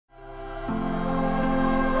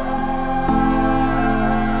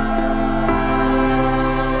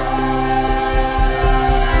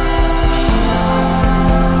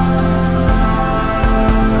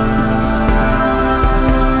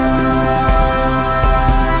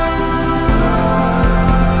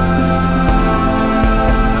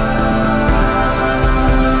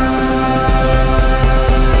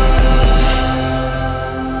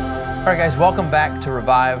All right, guys, welcome back to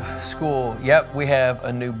Revive School. Yep, we have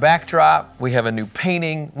a new backdrop, we have a new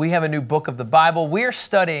painting, we have a new book of the Bible. We're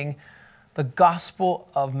studying the Gospel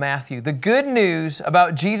of Matthew, the good news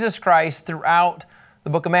about Jesus Christ throughout the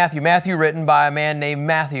book of Matthew. Matthew written by a man named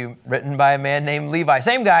Matthew, written by a man named Levi.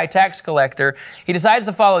 Same guy, tax collector. He decides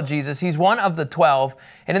to follow Jesus. He's one of the 12.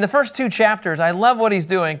 And in the first two chapters, I love what he's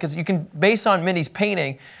doing because you can, based on Minnie's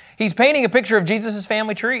painting, he's painting a picture of Jesus'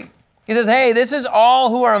 family tree. He says, hey, this is all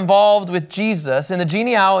who are involved with Jesus in the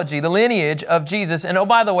genealogy, the lineage of Jesus. And oh,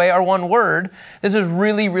 by the way, our one word, this is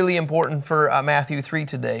really, really important for Matthew 3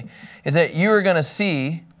 today, is that you are going to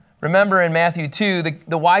see, remember in Matthew 2,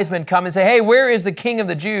 the wise men come and say, hey, where is the King of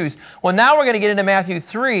the Jews? Well, now we're going to get into Matthew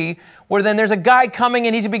 3, where then there's a guy coming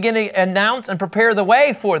and he's beginning to announce and prepare the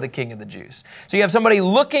way for the King of the Jews. So you have somebody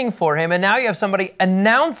looking for him, and now you have somebody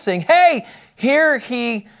announcing, hey, here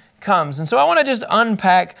he comes. And so I want to just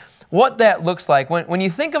unpack what that looks like. When you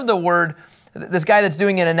think of the word, this guy that's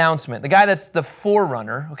doing an announcement, the guy that's the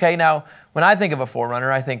forerunner, okay? Now, when I think of a forerunner,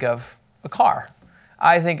 I think of a car.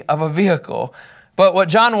 I think of a vehicle. But what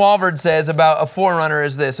John Walvoord says about a forerunner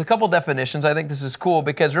is this, a couple definitions. I think this is cool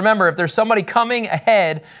because remember, if there's somebody coming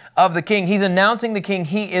ahead of the king, he's announcing the king,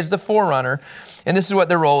 he is the forerunner. And this is what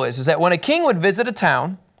their role is that when a king would visit a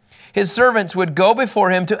town, his servants would go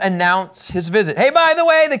before him to announce his visit. Hey, by the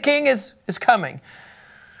way, the king is coming.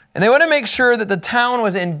 And they want to make sure that the town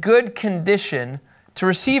was in good condition to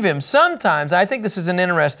receive him. Sometimes, I think this is an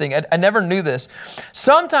interesting, I never knew this.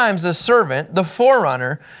 Sometimes the servant, the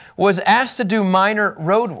forerunner, was asked to do minor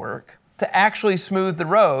road work to actually smooth the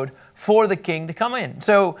road for the king to come in.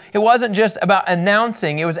 So it wasn't just about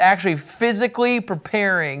announcing, it was actually physically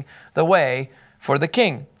preparing the way for the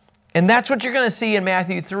king. And that's what you're going to see in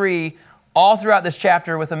Matthew 3 all throughout this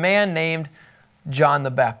chapter with a man named John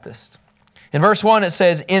the Baptist. In verse 1, it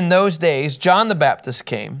says, in those days, John the Baptist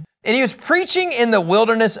came, and he was preaching in the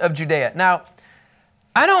wilderness of Judea. Now,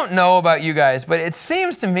 I don't know about you guys, but it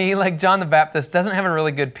seems to me like John the Baptist doesn't have a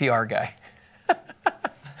really good PR guy.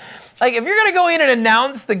 Like, if you're going to go in and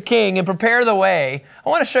announce the king and prepare the way, I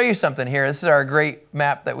want to show you something here. This is our great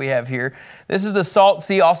map that we have here. This is the Salt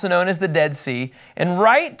Sea, also known as the Dead Sea. And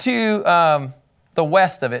right to the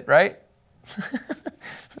west of it, right?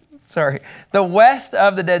 Sorry. The west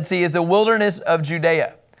of the Dead Sea is the wilderness of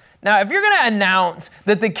Judea. Now, if you're going to announce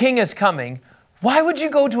that the king is coming, why would you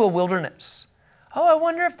go to a wilderness? Oh, I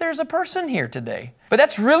wonder if there's a person here today. But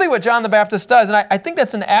that's really what John the Baptist does. And I think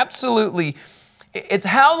that's it's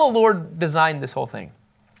how the Lord designed this whole thing.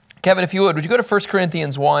 Kevin, if you would you go to 1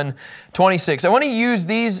 Corinthians 1:26? I want to use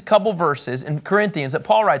these couple verses in Corinthians that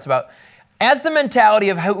Paul writes about as the mentality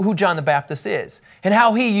of who John the Baptist is and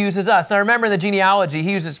how he uses us. Now remember in the genealogy,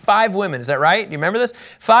 he uses 5 women. Is that right? You remember this?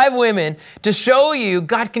 5 women to show you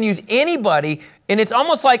God can use anybody. And it's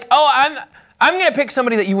almost like, oh, I'm going to pick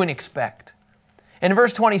somebody that you wouldn't expect. In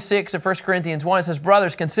verse 26 of 1 Corinthians 1, it says,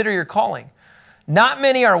 brothers, consider your calling. Not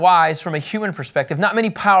many are wise from a human perspective, not many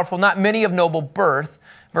powerful, not many of noble birth.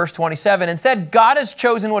 Verse 27, instead, God has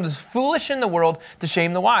chosen what is foolish in the world to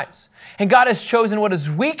shame the wise. And God has chosen what is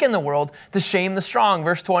weak in the world to shame the strong.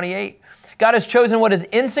 Verse 28, God has chosen what is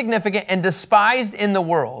insignificant and despised in the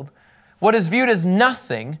world, what is viewed as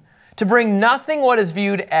nothing, to bring nothing what is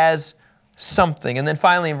viewed as something. And then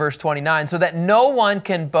finally in verse 29, so that no one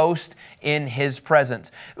can boast in his presence.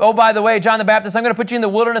 Oh, by the way, John the Baptist, I'm going to put you in the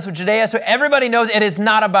wilderness of Judea so everybody knows it is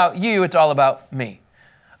not about you, it's all about me.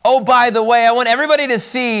 Oh, by the way, I want everybody to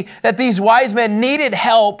see that these wise men needed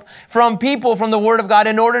help from people from the Word of God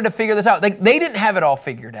in order to figure this out. They didn't have it all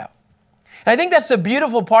figured out. And I think that's the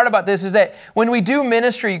beautiful part about this is that when we do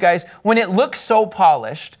ministry, you guys, when it looks so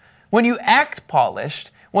polished, when you act polished,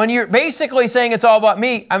 when you're basically saying it's all about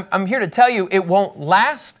me, I'm here to tell you it won't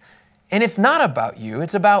last, and it's not about you,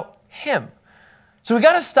 it's about Him. So we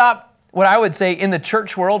got to stop, what I would say in the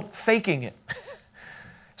church world, faking it.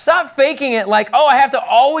 Stop faking it like, oh, I have to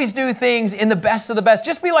always do things in the best of the best.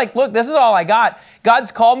 Just be like, look, this is all I got.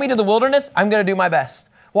 God's called me to the wilderness. I'm going to do my best.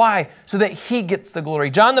 Why? So that He gets the glory.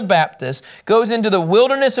 John the Baptist goes into the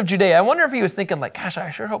wilderness of Judea. I wonder if he was thinking like, gosh, I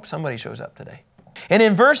sure hope somebody shows up today. And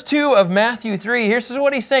in verse 2 of Matthew 3, here's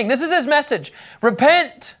what he's saying. This is his message.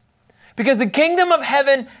 Repent, because the kingdom of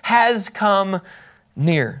heaven has come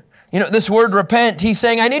near. You know, this word repent, he's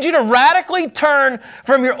saying, I need you to radically turn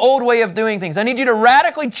from your old way of doing things. I need you to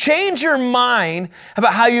radically change your mind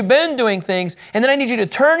about how you've been doing things. And then I need you to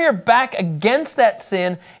turn your back against that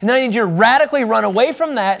sin. And then I need you to radically run away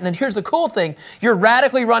from that. And then here's the cool thing. You're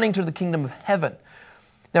radically running to the kingdom of heaven.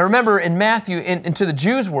 Now remember, in Matthew, into the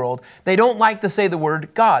Jews' world, they don't like to say the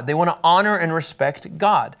word God. They want to honor and respect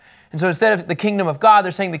God. And so instead of the kingdom of God,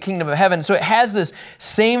 they're saying the kingdom of heaven. So it has this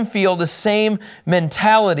same feel, the same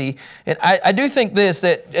mentality. And I do think this,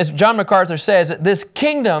 that as John MacArthur says, that this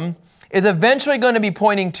kingdom is eventually going to be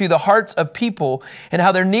pointing to the hearts of people and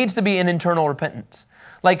how there needs to be an internal repentance.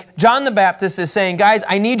 Like John the Baptist is saying, guys,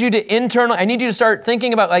 I need you to start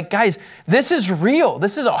thinking about, like, guys, this is real.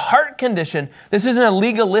 This is a heart condition. This isn't a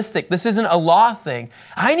legalistic. This isn't a law thing.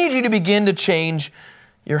 I need you to begin to change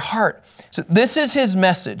your heart. So this is his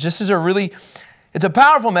message. This is it's a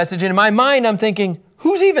powerful message. And in my mind, I'm thinking,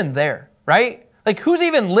 who's even there, right? Like, who's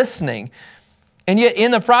even listening? And yet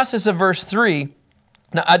in the process of verse 3,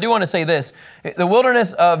 now, I do want to say this. The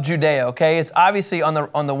wilderness of Judea, okay, it's obviously on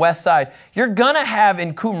the west side. You're going to have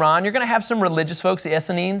in Qumran, you're going to have some religious folks, the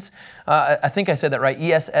Essenes. I think I said that right,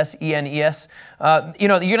 Essenes. You're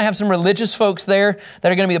going to have some religious folks there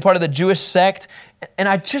that are going to be a part of the Jewish sect. And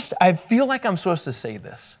I feel like I'm supposed to say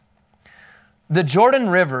this. The Jordan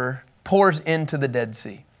River pours into the Dead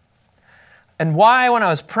Sea. And why, when I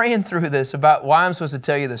was praying through this about why I'm supposed to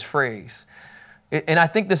tell you this phrase, and I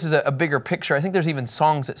think this is a bigger picture. I think there's even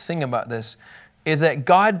songs that sing about this, is that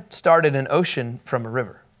God started an ocean from a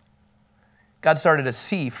river. God started a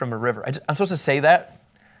sea from a river. I'm supposed to say that.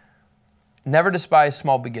 Never despise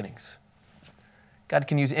small beginnings. God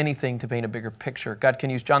can use anything to paint a bigger picture. God can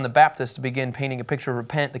use John the Baptist to begin painting a picture of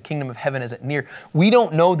repent. The kingdom of heaven is at near. We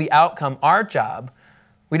don't know the outcome. Our job,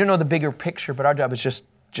 we don't know the bigger picture, but our job is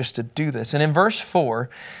just to do this. And in verse 4,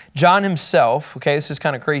 John himself, okay, this is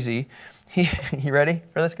kind of crazy. You ready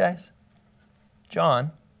for this, guys?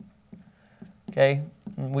 John, okay,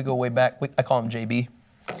 we go way back. I call him JB.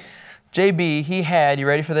 JB, he had, you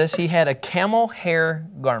ready for this? He had a camel hair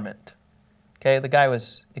garment. Okay, the guy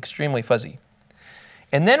was extremely fuzzy.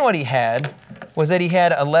 And then what he had was that he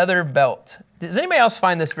had a leather belt. Does anybody else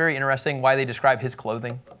find this very interesting, why they describe his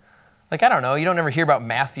clothing? Like, I don't know, you don't ever hear about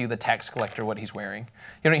Matthew, the tax collector, what he's wearing.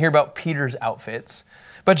 You don't hear about Peter's outfits.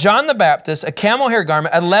 But John the Baptist, a camel hair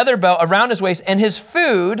garment, a leather belt around his waist, and his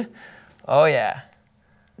food, oh yeah,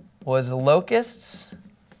 was locusts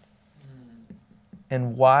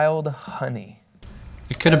and wild honey.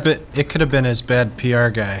 It could have been his bad PR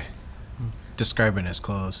guy describing his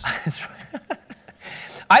clothes. That's right.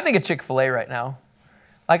 I think of Chick-fil-A right now.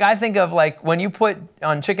 Like, I think of, like, when you put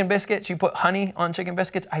on chicken biscuits, you put honey on chicken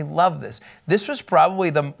biscuits. I love this. This was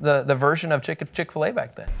probably the version of Chick-fil-A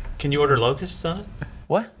back then. Can you order locusts on it?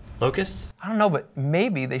 What? Locusts? I don't know, but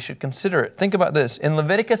maybe they should consider it. Think about this. In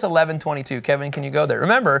Leviticus 11:22, Kevin, can you go there?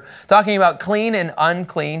 Remember, talking about clean and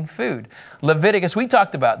unclean food. Leviticus, we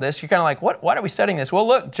talked about this. You're kind of like, what? Why are we studying this? Well,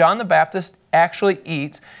 look, John the Baptist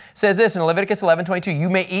actually says this in Leviticus 11:22, you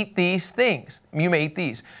may eat these things. You may eat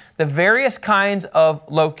these. The various kinds of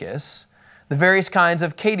locusts, the various kinds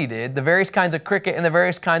of katydid, the various kinds of cricket, and the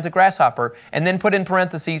various kinds of grasshopper, and then put in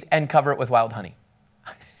parentheses and cover it with wild honey.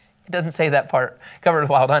 It doesn't say that part, covered with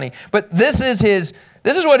wild honey. But this is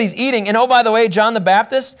what he's eating. And oh, by the way, John the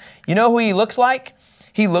Baptist, you know who he looks like?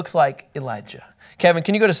 He looks like Elijah. Kevin,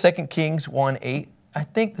 can you go to 2 Kings 1:8? I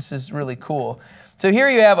think this is really cool. So here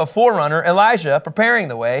you have a forerunner, Elijah, preparing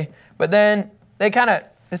the way, but then it's kind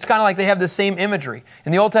of like they have the same imagery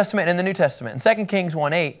in the Old Testament and in the New Testament. In 2 Kings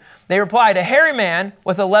 1:8, they replied, a hairy man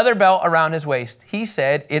with a leather belt around his waist. He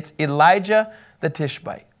said, it's Elijah the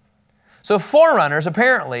Tishbite. So forerunners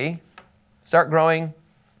apparently start growing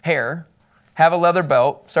hair, have a leather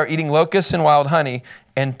belt, start eating locusts and wild honey,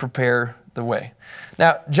 and prepare the way.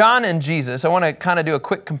 Now, John and Jesus, I want to kind of do a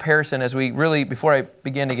quick comparison before I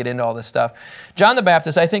begin to get into all this stuff. John the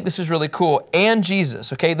Baptist, I think this is really cool, and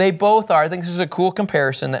Jesus, okay? They both are, I think this is a cool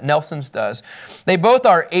comparison that Nelson's does. They both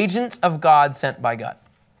are agents of God sent by God.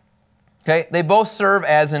 Okay? They both serve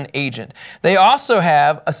as an agent. They also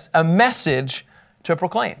have a message to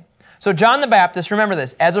proclaim. So John the Baptist, remember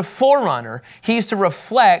this, as a forerunner, he's to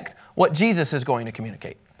reflect what Jesus is going to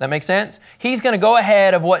communicate. That makes sense? He's going to go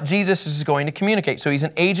ahead of what Jesus is going to communicate. So he's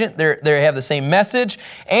an agent. They have the same message.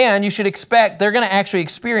 And you should expect they're going to actually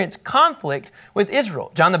experience conflict with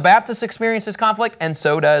Israel. John the Baptist experiences conflict, and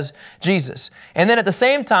so does Jesus. And then at the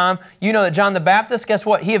same time, you know that John the Baptist, guess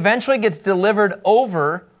what? He eventually gets delivered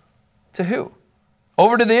over to who?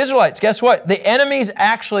 Over to the Israelites. Guess what? The enemies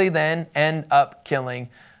actually then end up killing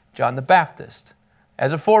John the Baptist.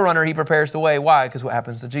 As a forerunner, he prepares the way. Why? Because what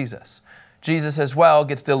happens to Jesus? Jesus as well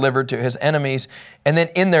gets delivered to his enemies. And then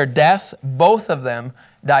in their death, both of them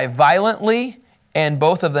die violently and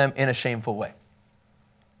both of them in a shameful way.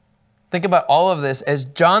 Think about all of this as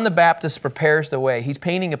John the Baptist prepares the way. He's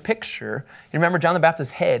painting a picture. You remember John the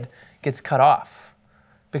Baptist's head gets cut off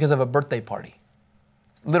because of a birthday party.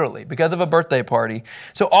 literally, because of a birthday party.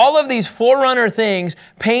 So all of these forerunner things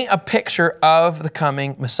paint a picture of the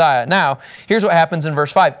coming Messiah. Now, here's what happens in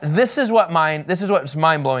verse 5. This is what's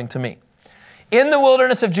mind-blowing to me. In the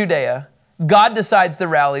wilderness of Judea, God decides to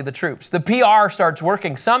rally the troops. The PR starts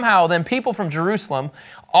working. Somehow, then people from Jerusalem,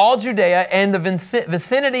 all Judea, and the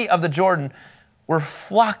vicinity of the Jordan were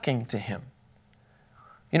flocking to him.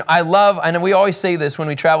 You know, I know we always say this when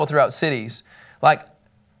we travel throughout cities, like,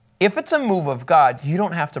 if it's a move of God, you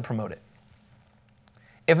don't have to promote it.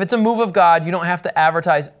 If it's a move of God, you don't have to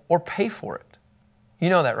advertise or pay for it.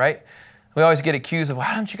 You know that, right? We always get accused of,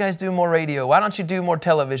 why don't you guys do more radio? Why don't you do more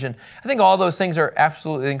television? I think all those things are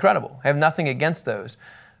absolutely incredible. I have nothing against those.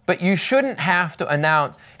 But you shouldn't have to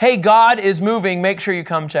announce, hey, God is moving, make sure you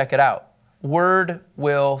come check it out. Word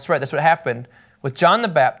will spread. That's what happened with John the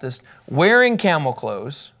Baptist wearing camel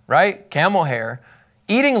clothes, right? Camel hair,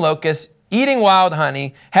 eating locusts, eating wild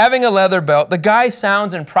honey, having a leather belt. The guy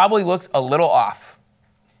sounds and probably looks a little off.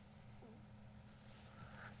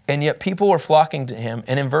 And yet people were flocking to him.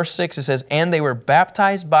 And in verse 6 it says, and they were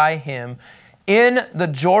baptized by him in the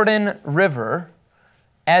Jordan River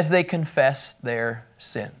as they confessed their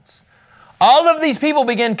sins. All of these people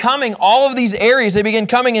begin coming, all of these areas, they begin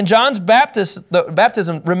coming in John's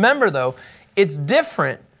baptism. Remember though, it's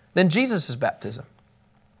different than Jesus' baptism.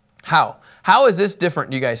 How? How is this different,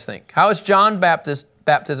 do you guys think? How is John's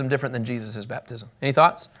baptism different than Jesus' baptism? Any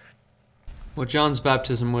thoughts? Well, John's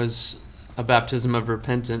baptism was a baptism of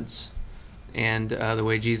repentance, and the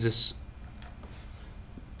way Jesus'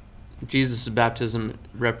 baptism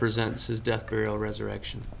represents his death, burial,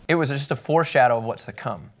 resurrection. It was just a foreshadow of what's to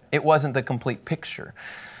come. It wasn't the complete picture.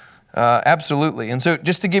 Absolutely. And so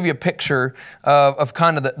just to give you a picture of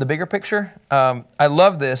kind of the bigger picture, I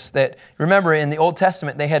love this, that remember in the Old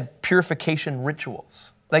Testament, they had purification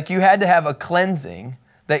rituals. Like you had to have a cleansing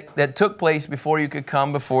that took place before you could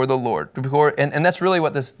come before the Lord. And that's really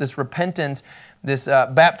what this repentance, this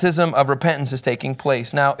baptism of repentance is taking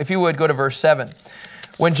place. Now, if you would, go to verse 7.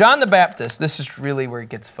 When John the Baptist, this is really where it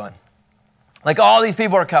gets fun. Like all these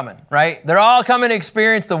people are coming, right? They're all coming to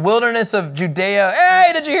experience the wilderness of Judea.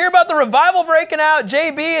 Hey, did you hear about the revival breaking out?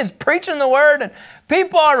 JB is preaching the word and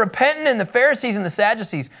people are repenting, and the Pharisees and the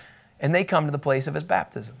Sadducees, and they come to the place of his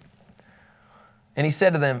baptism. And he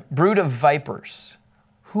said to them, brood of vipers,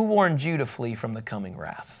 who warned you to flee from the coming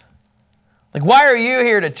wrath? Like, why are you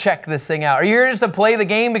here to check this thing out? Are you here just to play the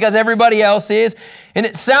game because everybody else is? And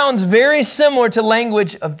it sounds very similar to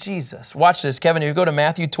language of Jesus. Watch this, Kevin. If you go to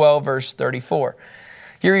Matthew 12, verse 34.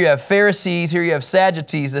 Here you have Pharisees, here you have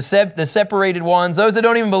Sadducees, the separated ones, those that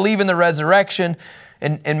don't even believe in the resurrection.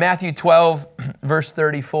 In Matthew 12, verse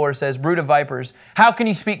 34 says, brood of vipers, how can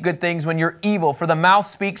you speak good things when you're evil? For the mouth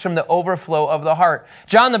speaks from the overflow of the heart.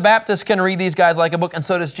 John the Baptist can read these guys like a book, and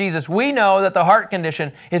so does Jesus. We know that the heart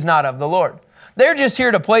condition is not of the Lord. They're just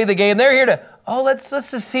here to play the game. They're here to, let's just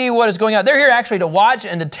see what is going on. They're here actually to watch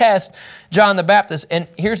and to test John the Baptist. And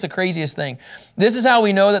here's the craziest thing. This is how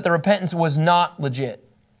we know that the repentance was not legit.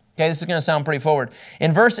 Okay, this is going to sound pretty forward.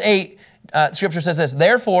 In verse 8, Scripture says this,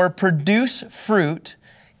 therefore produce fruit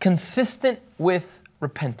consistent with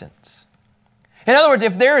repentance. In other words,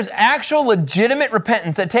 if there is actual legitimate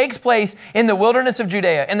repentance that takes place in the wilderness of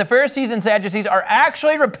Judea, and the Pharisees and Sadducees are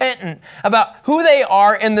actually repentant about who they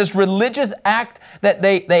are in this religious act that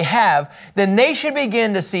they have, then they should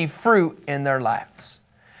begin to see fruit in their lives.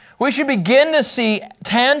 We should begin to see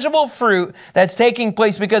tangible fruit that's taking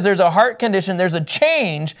place because there's a heart condition, there's a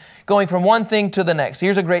change going from one thing to the next.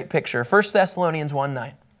 Here's a great picture, 1 Thessalonians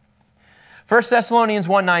 1:9. 1 Thessalonians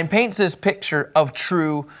 1:9 paints this picture of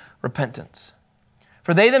true repentance.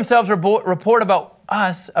 For they themselves report about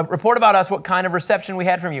us what kind of reception we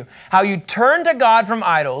had from you, how you turned to God from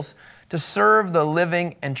idols to serve the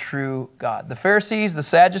living and true God. The Pharisees, the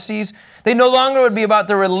Sadducees, they no longer would be about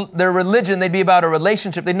their religion, they'd be about a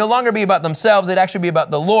relationship. They'd no longer be about themselves, they'd actually be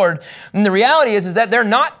about the Lord. And the reality is that they're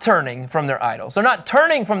not turning from their idols. They're not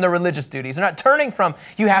turning from their religious duties. They're not turning from,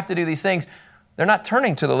 you have to do these things. They're not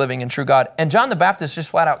turning to the living and true God. And John the Baptist just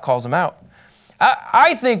flat out calls them out.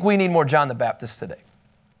 I think we need more John the Baptist today.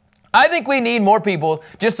 I think we need more people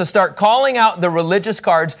just to start calling out the religious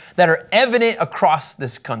cards that are evident across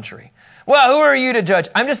this country. Well, who are you to judge?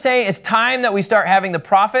 I'm just saying it's time that we start having the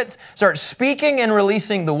prophets start speaking and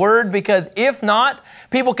releasing the word, because if not,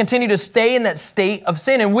 people continue to stay in that state of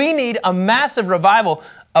sin. And we need a massive revival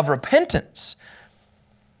of repentance.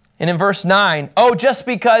 And in verse 9, just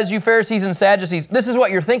because you Pharisees and Sadducees, this is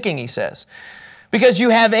what you're thinking, he says. Because you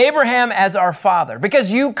have Abraham as our father,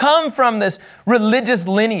 because you come from this religious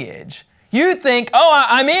lineage, You think, oh,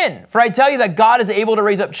 I'm in. For I tell you that God is able to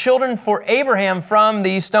raise up children for Abraham from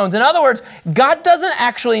these stones. In other words, God doesn't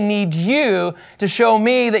actually need you to show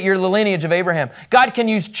me that you're the lineage of Abraham. God can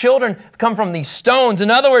use children come from these stones. In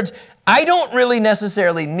other words, I don't really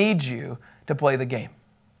necessarily need you to play the game.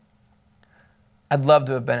 I'd love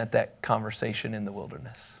to have been at that conversation in the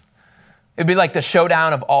wilderness. It'd be like the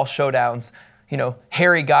showdown of all showdowns,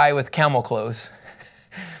 hairy guy with camel clothes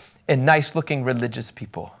and nice-looking religious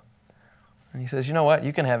people. And he says, you know what?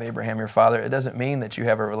 You can have Abraham, your father. It doesn't mean that you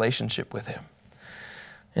have a relationship with him.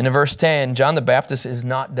 And in verse 10, John the Baptist is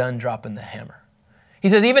not done dropping the hammer. He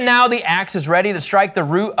says, even now the axe is ready to strike the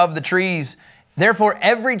root of the trees. Therefore,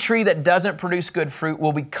 every tree that doesn't produce good fruit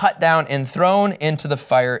will be cut down and thrown into the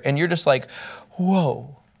fire. And you're just like,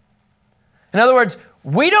 whoa. In other words,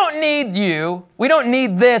 we don't need you. We don't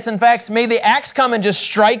need this. In fact, may the axe come and just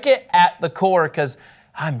strike it at the core because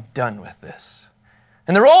I'm done with this.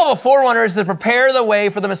 And the role of a forerunner is to prepare the way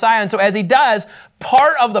for the Messiah. And so as he does,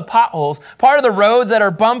 part of the potholes, part of the roads that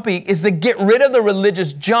are bumpy is to get rid of the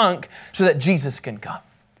religious junk so that Jesus can come.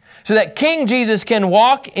 So that King Jesus can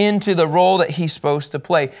walk into the role that he's supposed to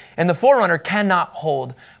play. And the forerunner cannot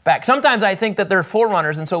hold back. Sometimes I think that they're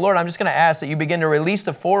forerunners. And so, Lord, I'm just going to ask that you begin to release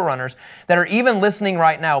the forerunners that are even listening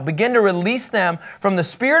right now. Begin to release them from the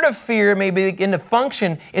spirit of fear, may begin to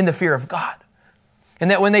function in the fear of God. And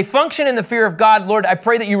that when they function in the fear of God, Lord, I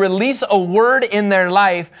pray that you release a word in their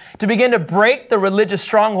life to begin to break the religious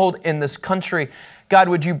stronghold in this country. God,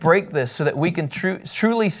 would you break this so that we can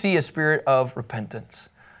truly see a spirit of repentance?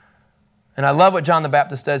 And I love what John the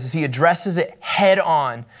Baptist does is he addresses it head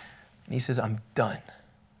on. And he says, I'm done.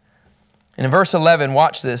 And in verse 11,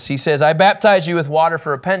 watch this. He says, I baptize you with water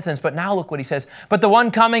for repentance. But now look what he says. But the one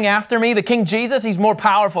coming after me, the King Jesus, he's more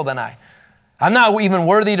powerful than I. I'm not even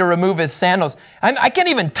worthy to remove his sandals. I can't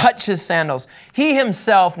even touch his sandals. He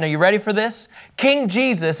himself, now you ready for this? King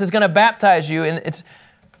Jesus is going to baptize you. And it's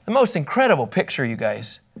the most incredible picture, you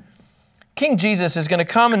guys. King Jesus is going to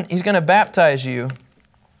come and he's going to baptize you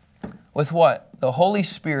with what? The Holy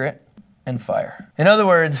Spirit and fire. In other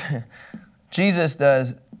words, Jesus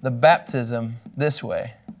does the baptism this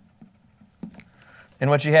way.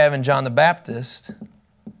 And what you have in John the Baptist,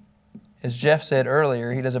 as Jeff said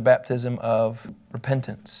earlier, he does a baptism of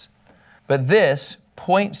repentance. But this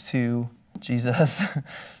points to Jesus,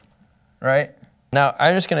 right? Now,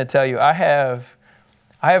 I'm just going to tell you, I have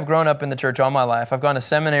grown up in the church all my life. I've gone to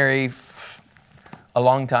seminary a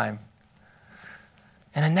long time.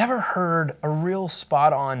 And I never heard a real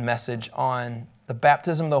spot-on message on the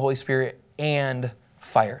baptism of the Holy Spirit and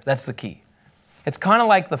fire. That's the key. It's kind of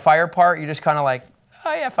like the fire part. You're just kind of like,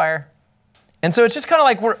 oh yeah, fire. And so it's just kind of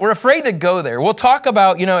like we're afraid to go there. We'll talk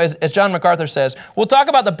about, as John MacArthur says, we'll talk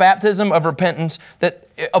about the baptism of repentance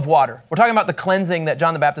of water. We're talking about the cleansing that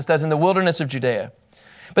John the Baptist does in the wilderness of Judea.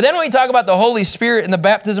 But then when we talk about the Holy Spirit and the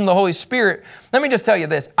baptism of the Holy Spirit, let me just tell you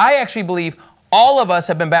this. I actually believe all of us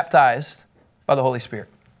have been baptized by the Holy Spirit.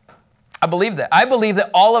 I believe that. I believe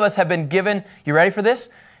that all of us have been given, you ready for this?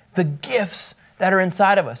 The gifts that are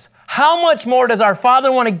inside of us. How much more does our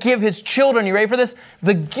Father want to give His children? You ready for this?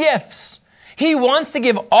 The gifts. He wants to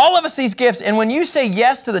give all of us these gifts. And when you say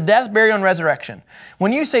yes to the death, burial, and resurrection,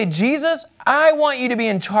 when you say, Jesus, I want you to be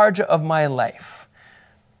in charge of my life,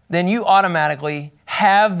 then you automatically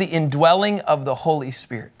have the indwelling of the Holy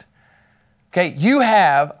Spirit. Okay, you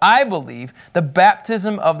have, I believe, the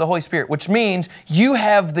baptism of the Holy Spirit, which means you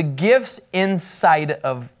have the gifts inside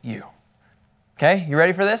of you. Okay, you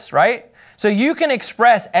ready for this, right? So you can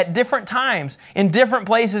express at different times, in different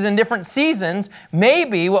places, in different seasons,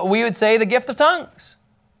 maybe what we would say the gift of tongues.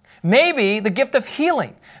 Maybe the gift of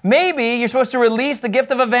healing. Maybe you're supposed to release the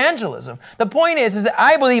gift of evangelism. The point is that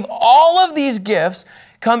I believe all of these gifts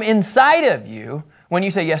come inside of you when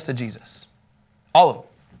you say yes to Jesus. All of them.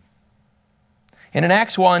 And in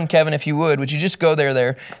Acts 1, Kevin, if you would you just go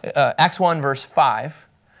there? Acts 1, verse 5.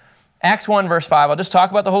 Acts 1, verse 5. I'll just talk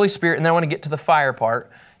about the Holy Spirit, and then I want to get to the fire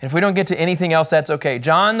part. And if we don't get to anything else, that's okay.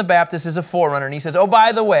 John the Baptist is a forerunner, and he says, oh,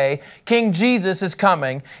 by the way, King Jesus is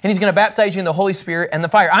coming, and he's going to baptize you in the Holy Spirit and the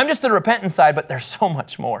fire. I'm just the repentant side, but there's so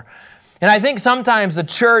much more. And I think sometimes the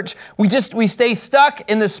church, we stay stuck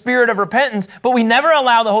in the spirit of repentance, but we never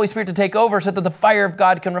allow the Holy Spirit to take over so that the fire of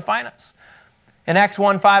God can refine us. In Acts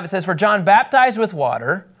 1:5, it says, for John baptized with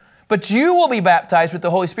water, but you will be baptized with the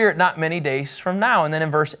Holy Spirit not many days from now. And then in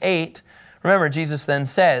verse 8, remember, Jesus then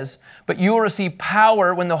says, but you will receive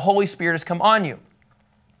power when the Holy Spirit has come on you.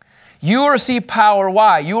 You will receive power.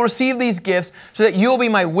 Why? You will receive these gifts so that you will be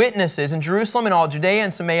my witnesses in Jerusalem and all Judea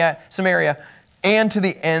and Samaria and to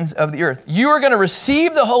the ends of the earth. You are going to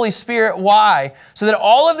receive the Holy Spirit. Why? So that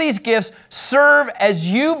all of these gifts serve as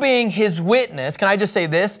you being His witness, can I just say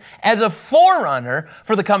this, as a forerunner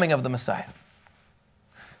for the coming of the Messiah.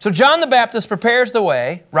 So John the Baptist prepares the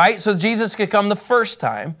way, right, so Jesus could come the first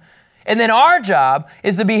time. And then our job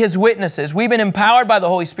is to be His witnesses. We've been empowered by the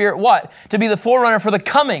Holy Spirit, what? To be the forerunner for the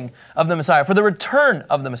coming of the Messiah, for the return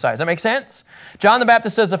of the Messiah. Does that make sense? John the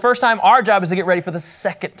Baptist says the first time, our job is to get ready for the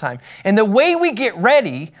second time. And the way we get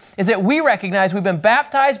ready is that we recognize we've been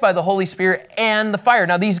baptized by the Holy Spirit and the fire.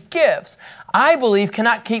 Now these gifts, I believe,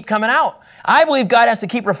 cannot keep coming out. I believe God has to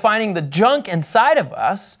keep refining the junk inside of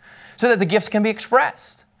us so that the gifts can be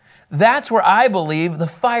expressed. That's where I believe the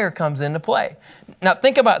fire comes into play. Now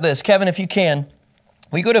think about this, Kevin, if you can.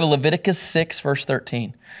 We go to Leviticus 6, verse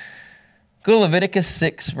 13. Go to Leviticus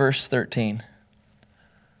 6, verse 13.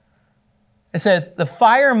 It says, the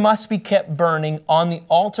fire must be kept burning on the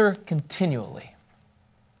altar continually.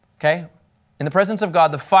 Okay? In the presence of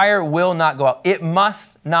God, the fire will not go out. It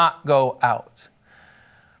must not go out.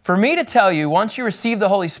 For me to tell you, once you receive the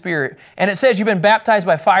Holy Spirit, and it says you've been baptized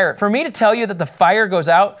by fire, for me to tell you that the fire goes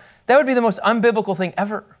out, that would be the most unbiblical thing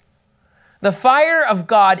ever. The fire of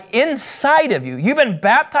God inside of you. You've been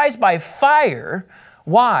baptized by fire.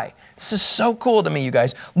 Why? This is so cool to me, you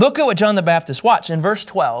guys. Look at what John the Baptist, watch in verse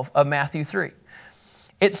 12 of Matthew 3.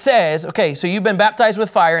 It says, okay, so you've been baptized with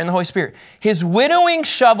fire in the Holy Spirit. His winnowing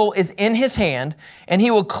shovel is in his hand, and he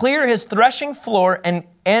will clear his threshing floor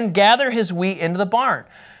and gather his wheat into the barn.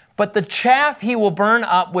 But the chaff he will burn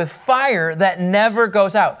up with fire that never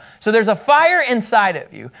goes out. So there's a fire inside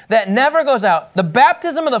of you that never goes out. The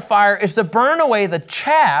baptism of the fire is to burn away the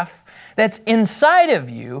chaff that's inside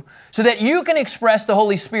of you so that you can express the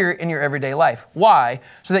Holy Spirit in your everyday life. Why?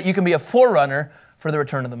 So that you can be a forerunner for the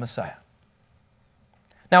return of the Messiah.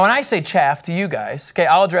 Now, when I say chaff to you guys, okay,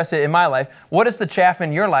 I'll address it in my life. What is the chaff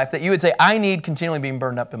in your life that you would say, I need continually being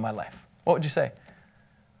burned up in my life? What would you say?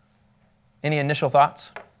 Any initial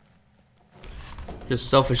thoughts? Just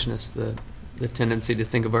selfishness, the tendency to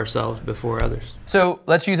think of ourselves before others. So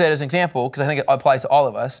let's use that as an example, because I think it applies to all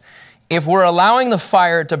of us. If we're allowing the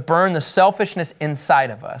fire to burn the selfishness inside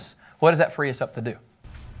of us, what does that free us up to do?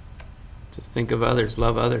 To think of others,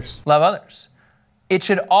 love others. Love others. It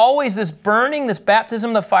should always, this burning, this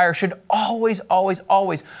baptism of the fire should always, always,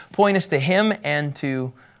 always point us to Him and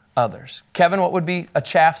to others. Kevin, what would be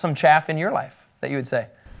some chaff in your life that you would say?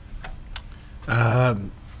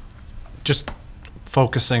 Just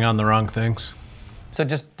focusing on the wrong things. So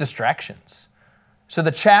just distractions. So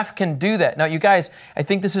the chaff can do that. Now, you guys, I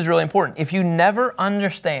think this is really important. If you never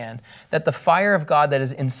understand that the fire of God that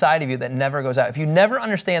is inside of you that never goes out, if you never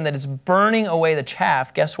understand that it's burning away the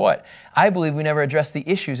chaff, guess what? I believe we never address the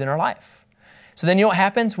issues in our life. So then you know what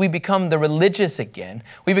happens? We become the religious again.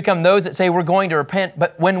 We become those that say we're going to repent,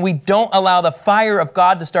 but when we don't allow the fire of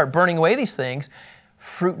God to start burning away these things,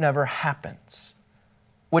 fruit never happens.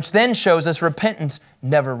 Which then shows us repentance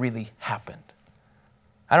never really happened.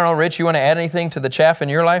 I don't know, Rich, you want to add anything to the chaff in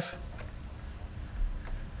your life?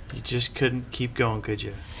 You just couldn't keep going, could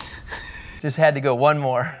you? Just had to go one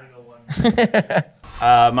more.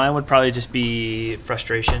 Mine would probably just be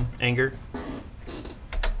frustration, anger.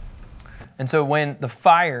 And so when the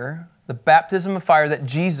fire, the baptism of fire that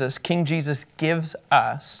Jesus, King Jesus, gives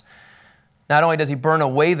us, not only does He burn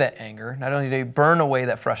away that anger, not only does He burn away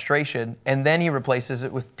that frustration, and then He replaces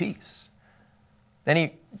it with peace. Then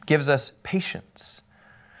He gives us patience.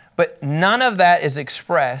 But none of that is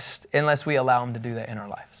expressed unless we allow Him to do that in our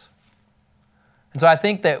lives. And so I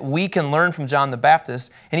think that we can learn from John the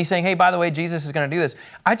Baptist, and he's saying, hey, by the way, Jesus is going to do this.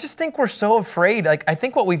 I just think we're so afraid. I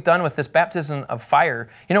think what we've done with this baptism of fire,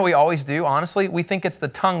 you know what we always do, honestly? We think it's the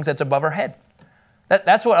tongues that's above our head.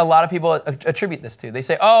 That's what a lot of people attribute this to. They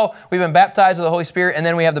say, oh, we've been baptized with the Holy Spirit, and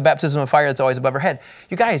then we have the baptism of fire that's always above our head.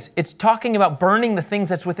 You guys, it's talking about burning the things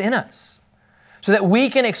that's within us so that we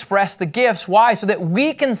can express the gifts. Why? So that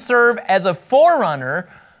we can serve as a forerunner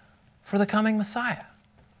for the coming Messiah.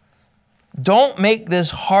 Don't make this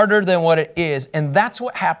harder than what it is. And that's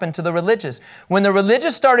what happened to the religious. When the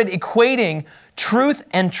religious started equating truth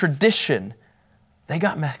and tradition, they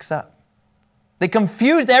got mixed up. They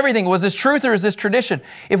confused everything. Was this truth or is this tradition?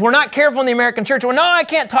 If we're not careful in the American church, well, no, I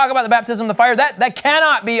can't talk about the baptism of the fire. That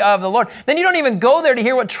cannot be of the Lord. Then you don't even go there to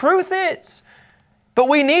hear what truth is. But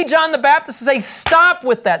we need John the Baptist to say, stop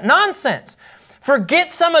with that nonsense.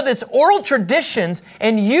 Forget some of this oral traditions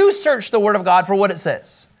and you search the Word of God for what it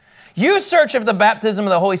says. You search if the baptism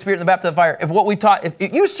of the Holy Spirit and the baptism of fire, if what we taught,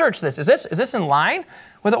 if you search this, is this in line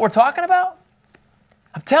with what we're talking about?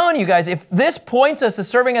 I'm telling you guys, if this points us to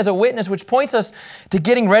serving as a witness, which points us to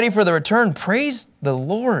getting ready for the return, praise the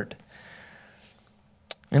Lord.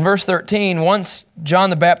 In verse 13, once John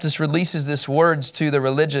the Baptist releases these words to the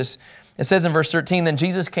religious, it says in verse 13, then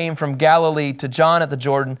Jesus came from Galilee to John at the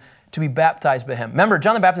Jordan to be baptized by him. Remember,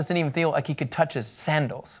 John the Baptist didn't even feel like he could touch his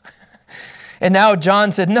sandals. And now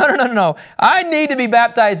John said, no. I need to be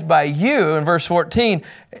baptized by you in verse 14.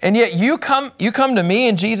 And yet you come to me.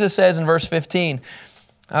 And Jesus says in verse 15,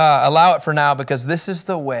 allow it for now because this is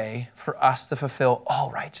the way for us to fulfill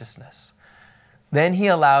all righteousness. Then he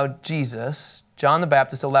allowed Jesus, John the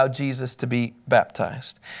Baptist allowed Jesus to be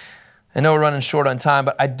baptized. I know we're running short on time,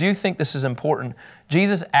 but I do think this is important.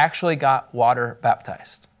 Jesus actually got water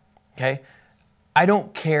baptized. Okay? I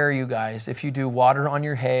don't care, you guys, if you do water on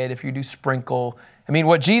your head, if you do sprinkle. I mean,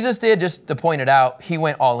 what Jesus did, just to point it out, he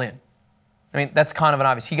went all in. I mean, that's kind of an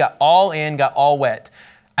obvious. He got all in, got all wet.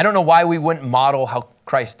 I don't know why we wouldn't model how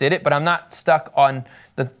Christ did it, but I'm not stuck on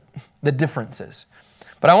the differences.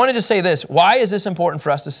 But I wanted to say this. Why is this important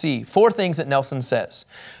for us to see? 4 things that Nelson says.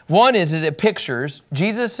 One is it pictures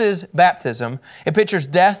Jesus' baptism. It pictures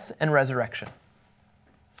death and resurrection.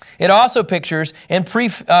 It also pictures and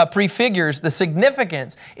prefigures the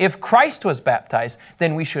significance. If Christ was baptized,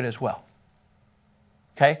 then we should as well.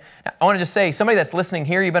 Okay? Now, I want to just say, somebody that's listening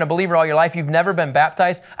here, you've been a believer all your life, you've never been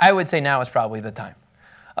baptized, I would say now is probably the time.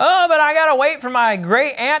 Oh, but I got to wait for my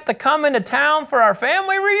great aunt to come into town for our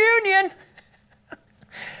family reunion.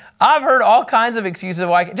 I've heard all kinds of excuses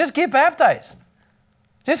why. Just get baptized.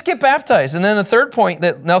 Just get baptized. And then the third point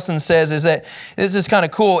that Nelson says is that this is kind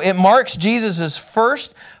of cool. It marks Jesus'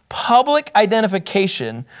 first public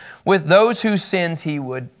identification with those whose sins he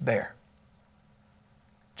would bear.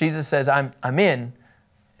 Jesus says, I'm in,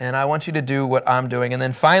 and I want you to do what I'm doing. And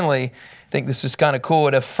then finally, I think this is kind of cool.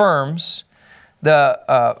 It affirms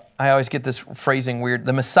I always get this phrasing weird,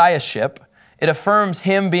 the messiahship. It affirms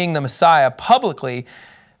him being the Messiah publicly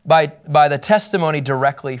by the testimony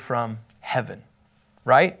directly from heaven,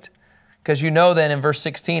 right? Because you know then in verse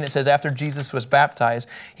 16 it says, after Jesus was baptized,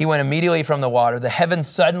 he went immediately from the water. The heavens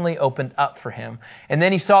suddenly opened up for him. And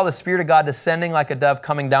then he saw the Spirit of God descending like a dove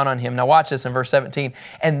coming down on him. Now watch this in verse 17.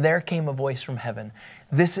 And there came a voice from heaven.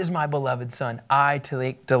 This is my beloved Son. I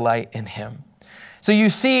take delight in him. So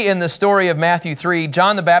you see in the story of Matthew 3,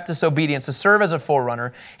 John the Baptist's obedience to serve as a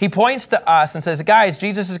forerunner. He points to us and says, guys,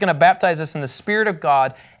 Jesus is going to baptize us in the Spirit of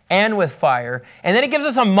God and with fire. And then it gives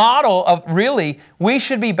us a model of really, we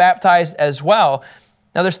should be baptized as well.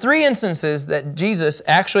 Now there's 3 instances that Jesus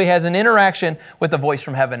actually has an interaction with the voice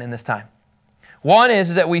from heaven in this time. One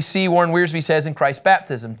is that we see, Warren Wiersbe says, in Christ's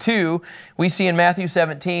baptism. 2, we see in Matthew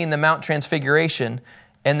 17, the Mount Transfiguration.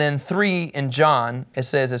 And then 3 in John, it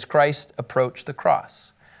says, as Christ approached the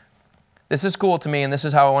cross. This is cool to me, and this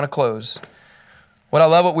is how I want to close. What I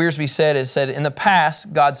love what Wiersbe said is, in the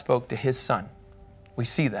past, God spoke to his Son. We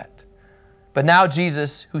see that. But now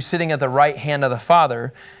Jesus, who's sitting at the right hand of the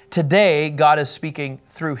Father, today God is speaking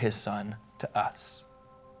through his Son to us.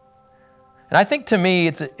 And I think to me,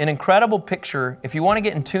 it's an incredible picture. If you want to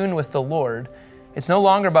get in tune with the Lord, it's no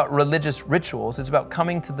longer about religious rituals. It's about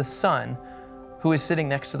coming to the Son who is sitting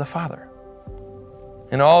next to the Father.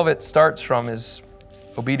 And all of it starts from his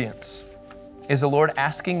obedience. Is the Lord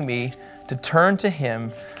asking me to turn to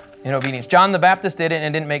him in obedience? John the Baptist did it and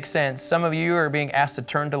it didn't make sense. Some of you are being asked to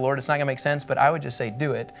turn to the Lord. It's not going to make sense, but I would just say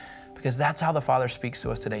do it because that's how the Father speaks to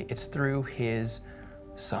us today. It's through his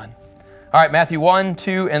Son. All right, Matthew 1,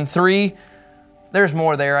 2, and 3. There's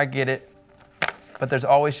more there, I get it. But there's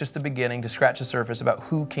always just a beginning to scratch the surface about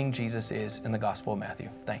who King Jesus is in the Gospel of Matthew.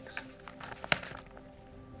 Thanks.